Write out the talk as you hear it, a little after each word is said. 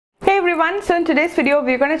everyone, so in today's video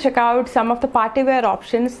we're going to check out some of the party wear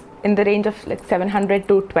options in the range of like 700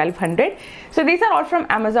 to 1200. So these are all from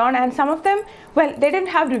Amazon, and some of them, well, they didn't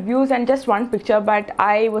have reviews and just one picture, but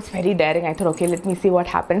I was very daring. I thought, okay, let me see what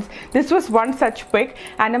happens. This was one such pic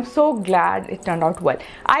and I'm so glad it turned out well.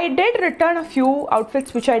 I did return a few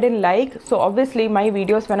outfits which I didn't like, so obviously my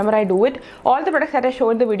videos, whenever I do it, all the products that I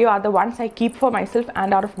show in the video are the ones I keep for myself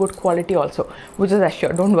and are of good quality also, which is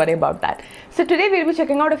assured, don't worry about that. So today we'll be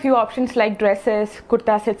checking out a few options like dresses,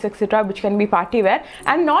 kurta sets, etc., which can be party wear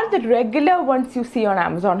and not the regular ones you see on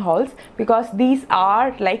Amazon hauls, because these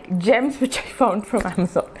are like gems which I found from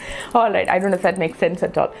Amazon. Alright, I don't know if that makes sense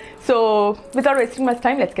at all. So without wasting much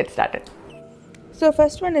time, let's get started. So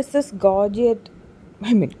first one is this gorgeous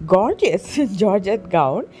Georgette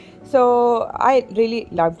gown. So I really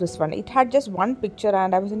love this one. It had just one picture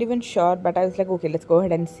and I wasn't even sure, but I was like, okay, let's go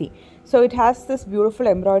ahead and see. So it has this beautiful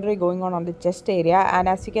embroidery going on the chest area, and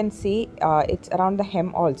as you can see, it's around the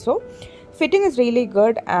hem also. Fitting is really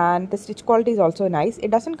good and the stitch quality is also nice.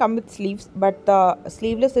 It doesn't come with sleeves, but the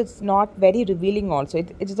sleeveless is not very revealing also.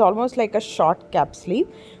 It is almost like a short cap sleeve,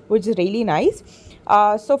 which is really nice.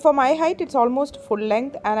 So for my height, it's almost full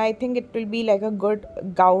length, and I think it will be like a good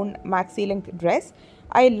gown maxi length dress.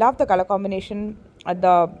 I love the color combination.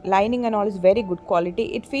 The lining and all is very good quality.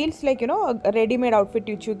 It feels like, you know, a ready-made outfit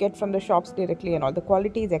which you get from the shops directly and all. The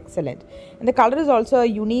quality is excellent, and the color is also a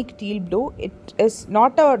unique teal blue. It is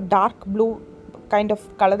not a dark blue kind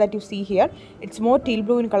of color that you see here. It's more teal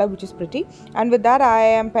blue in color, which is pretty. And with that, I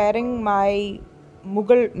am pairing my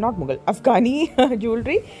Afghani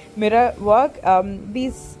jewelry, mirror work.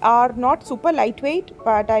 These are not super lightweight,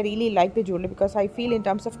 but I really like the jewelry because I feel in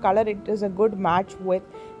terms of color it is a good match with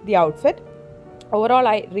the outfit. Overall,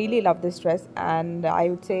 I really love this dress, and I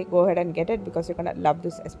would say go ahead and get it because you're gonna love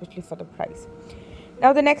this, especially for the price.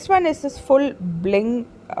 Now the next one is this full bling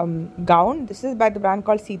gown. This is by the brand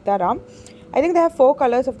called Sitaram. I think they have 4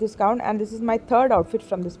 colors of this gown, and this is my third outfit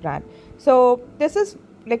from this brand. So this is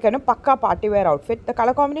like, you know, pakka party wear outfit. The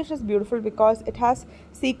color combination is beautiful because it has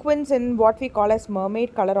sequins in what we call as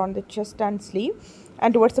mermaid color on the chest and sleeve,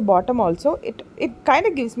 and towards the bottom also. It kind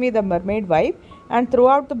of gives me the mermaid vibe, and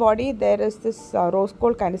throughout the body there is this rose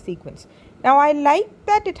gold kind of sequence. Now I like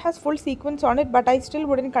that it has full sequence on it, but I still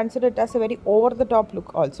wouldn't consider it as a very over the top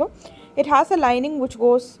look also. It has a lining which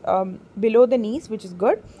goes below the knees, which is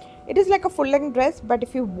good. It is like a full length dress, but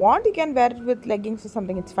if you want, you can wear it with leggings or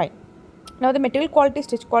something, it's fine. Now the material quality,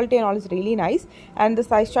 stitch quality and all is really nice, and the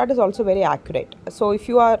size chart is also very accurate. So if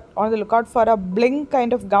you are on the lookout for a bling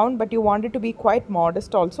kind of gown but you want it to be quite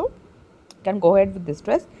modest also, you can go ahead with this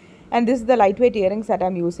dress. And this is the lightweight earrings that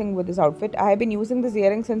I'm using with this outfit. I have been using this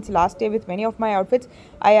earring since last year with many of my outfits.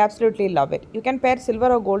 I absolutely love it. You can pair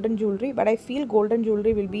silver or golden jewelry, but I feel golden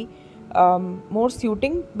jewelry will be more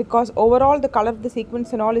suiting because overall the color of the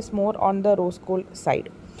sequins and all is more on the rose gold side.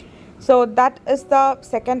 So that is the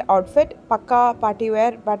second outfit, pakka party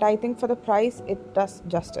wear, but I think for the price it does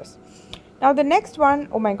justice. Now the next one,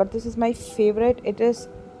 oh my god, this is my favorite. It is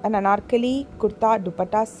an Anarkali Kurta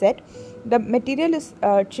Dupatta set. The material is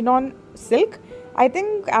chinon silk. I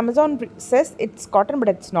think Amazon says it's cotton, but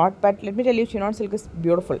it's not. But let me tell you, chinon silk is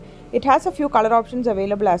beautiful. It has a few color options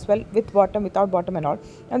available as well, with bottom, without bottom and all.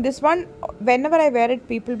 And this one, whenever I wear it,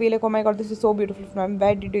 people be like, oh my god, this is so beautiful. From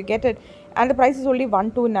where did you get it? And the price is only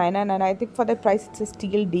 1299, and I think for that price it's a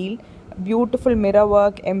steal deal. Beautiful mirror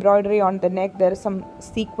work, embroidery on the neck, there is some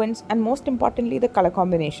sequins, and most importantly the color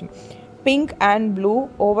combination, pink and blue,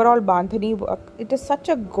 overall bandhani work. It is such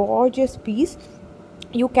a gorgeous piece.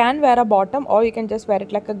 You can wear a bottom, or you can just wear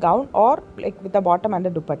it like a gown, or like with a bottom and a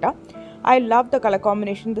dupatta. I love the color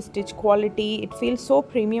combination, the stitch quality. It feels so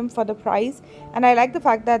premium for the price, and I like the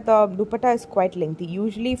fact that the dupatta is quite lengthy.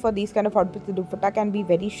 Usually for these kind of outfits, the dupatta can be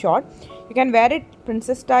very short. You can wear it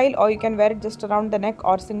princess style, or you can wear it just around the neck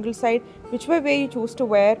or single side, whichever way you choose to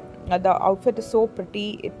wear. The outfit is so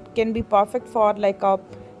pretty. It can be perfect for like a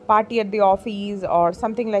party at the office or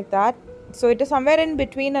something like that. So it is somewhere in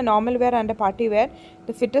between a normal wear and a party wear.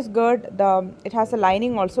 The fit is good. It has a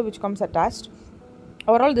lining also which comes attached.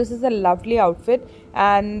 Overall, this is a lovely outfit,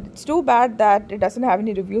 and it's too bad that it doesn't have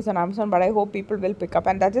any reviews on Amazon, but I hope people will pick up,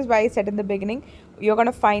 and that is why I said in the beginning you're going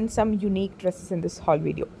to find some unique dresses in this haul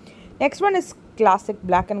video. Next one is classic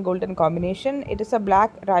black and golden combination. It is a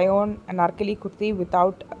black Rayon Anarkali kurti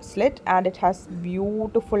without slit, and it has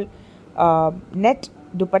beautiful net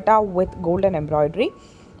dupatta with golden embroidery.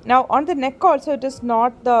 Now on the neck also, it is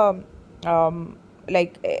not the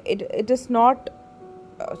it is not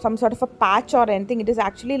some sort of a patch or anything. It is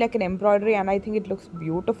actually like an embroidery, and I think it looks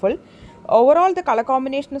beautiful. Overall, the color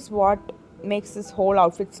combination is what makes this whole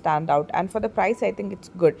outfit stand out, and for the price I think it's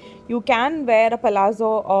good. You can wear a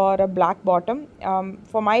palazzo or a black bottom.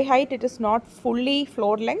 For my height it is not fully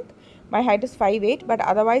floor length. My height is 5'8", but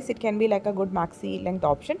otherwise it can be like a good maxi length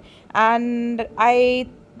option, and I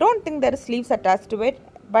don't think there is sleeves attached to it.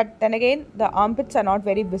 But then again, the armpits are not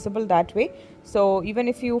very visible that way, so even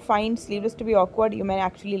if you find sleeveless to be awkward, you may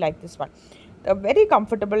actually like this one. Very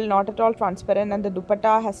comfortable, not at all transparent, and the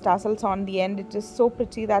dupatta has tassels on the end. It is so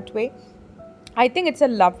pretty that way. I think it's a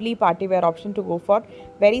lovely party wear option to go for.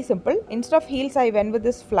 Very simple. Instead of heels, I went with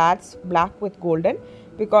this flats black with golden,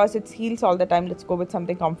 because it's heels all the time. Let's go with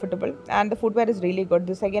something comfortable, and the footwear is really good.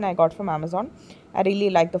 This again I got from Amazon. I really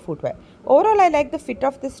like the footwear. Overall, I like the fit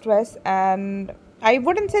of this dress, and I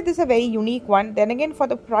wouldn't say this is a very unique one. Then again, for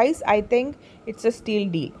the price, I think it's a steal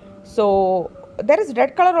deal. So there is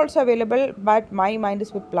red color also available, but my mind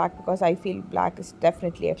is with black because I feel black is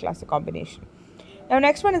definitely a classic combination. Now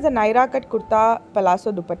next one is the Naira Cut Kurta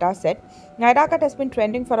Palazzo Dupatta set. Naira Cut has been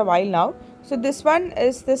trending for a while now. So this one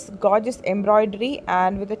is this gorgeous embroidery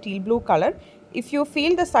and with a teal blue color. If you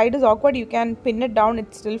feel the side is awkward, you can pin it down,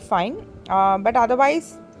 it's still fine. But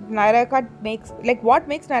otherwise, Naira Cut makes, like what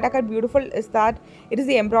makes Naira Cut beautiful is that it is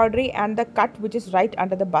the embroidery and the cut which is right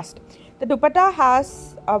under the bust. The dupatta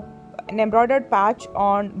has an embroidered patch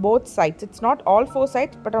on both sides. It's not all 4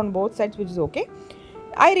 sides, but on both sides, which is okay.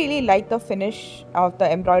 I really like the finish of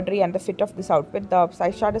the embroidery and the fit of this outfit. The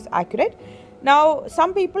size chart is accurate. Now,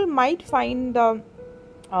 some people might find the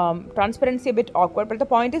transparency a bit awkward, but the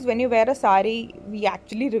point is when you wear a sari, we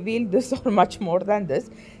actually reveal this or much more than this.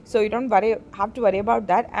 So you don't have to worry about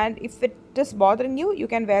that. And if it is bothering you, you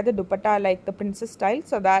can wear the dupatta like the princess style,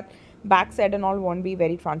 so that backside and all won't be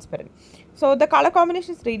very transparent. So the color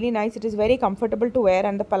combination is really nice. It is very comfortable to wear,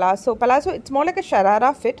 and the palazzo, it's more like a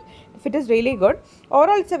Sharara fit. The fit is really good.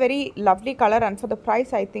 Overall, it's a very lovely color, and for the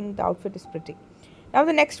price, I think the outfit is pretty. Now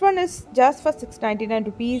the next one is just for 699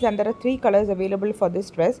 rupees, and there are 3 colors available for this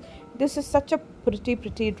dress. This is such a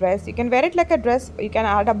pretty dress. You can wear it like a dress. You can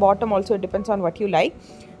add a bottom also. It depends on what you like.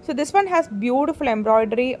 So this one has beautiful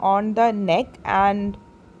embroidery on the neck, and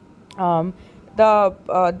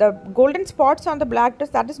the golden spots on the black dress,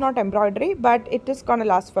 that is not embroidery, but it is gonna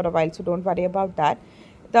last for a while, so don't worry about that.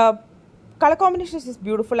 The color combination is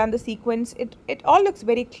beautiful, and the sequins, it all looks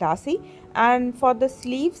very classy. And for the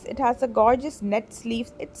sleeves, it has a gorgeous net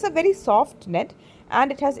sleeves. It's a very soft net, and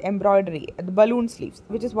it has embroidery, the balloon sleeves,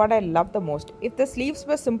 which is what I love the most. If the sleeves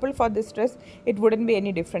were simple for this dress, it wouldn't be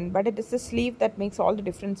any different, but it is the sleeve that makes all the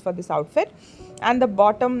difference for this outfit. And the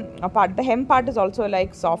bottom part, the hem part, is also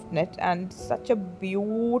like soft net, and such a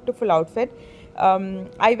beautiful outfit.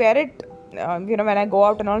 I wear it, you know, when I go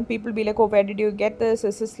out and all, people be like, oh, where did you get this?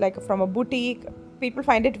 This is like from a boutique. People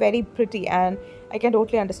find it very pretty, and I can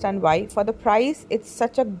totally understand why. For the price, it's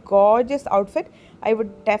such a gorgeous outfit. I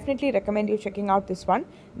would definitely recommend you checking out this one.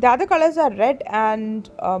 The other colors are red and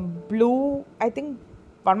blue. I think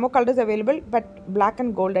one more color is available, but black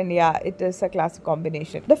and golden, yeah, it is a classic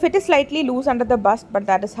combination. The fit is slightly loose under the bust, but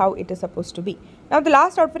that is how it is supposed to be. Now the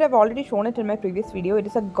last outfit, I've already shown it in my previous video. It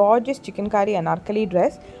is a gorgeous chikankari Anarkali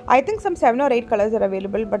dress. I think some 7 or 8 colors are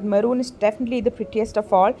available, but maroon is definitely the prettiest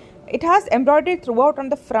of all. It has embroidery throughout on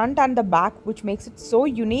the front and the back, which makes it so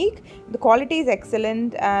unique. The quality is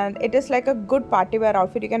excellent, and it is like a good party wear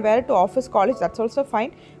outfit. You can wear it to office, college, that's also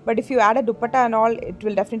fine. But if you add a dupatta and all, it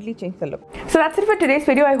will definitely change the look. So that's it for today's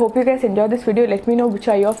video. I hope you guys enjoyed this video. Let me know which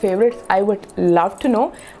are your favorites. I would love to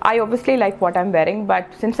know. I obviously like what I'm wearing, but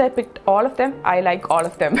since I picked all of them, I like all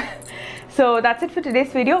of them. So that's it for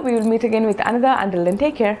today's video. We will meet again with another. Until then,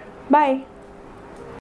 take care. Bye.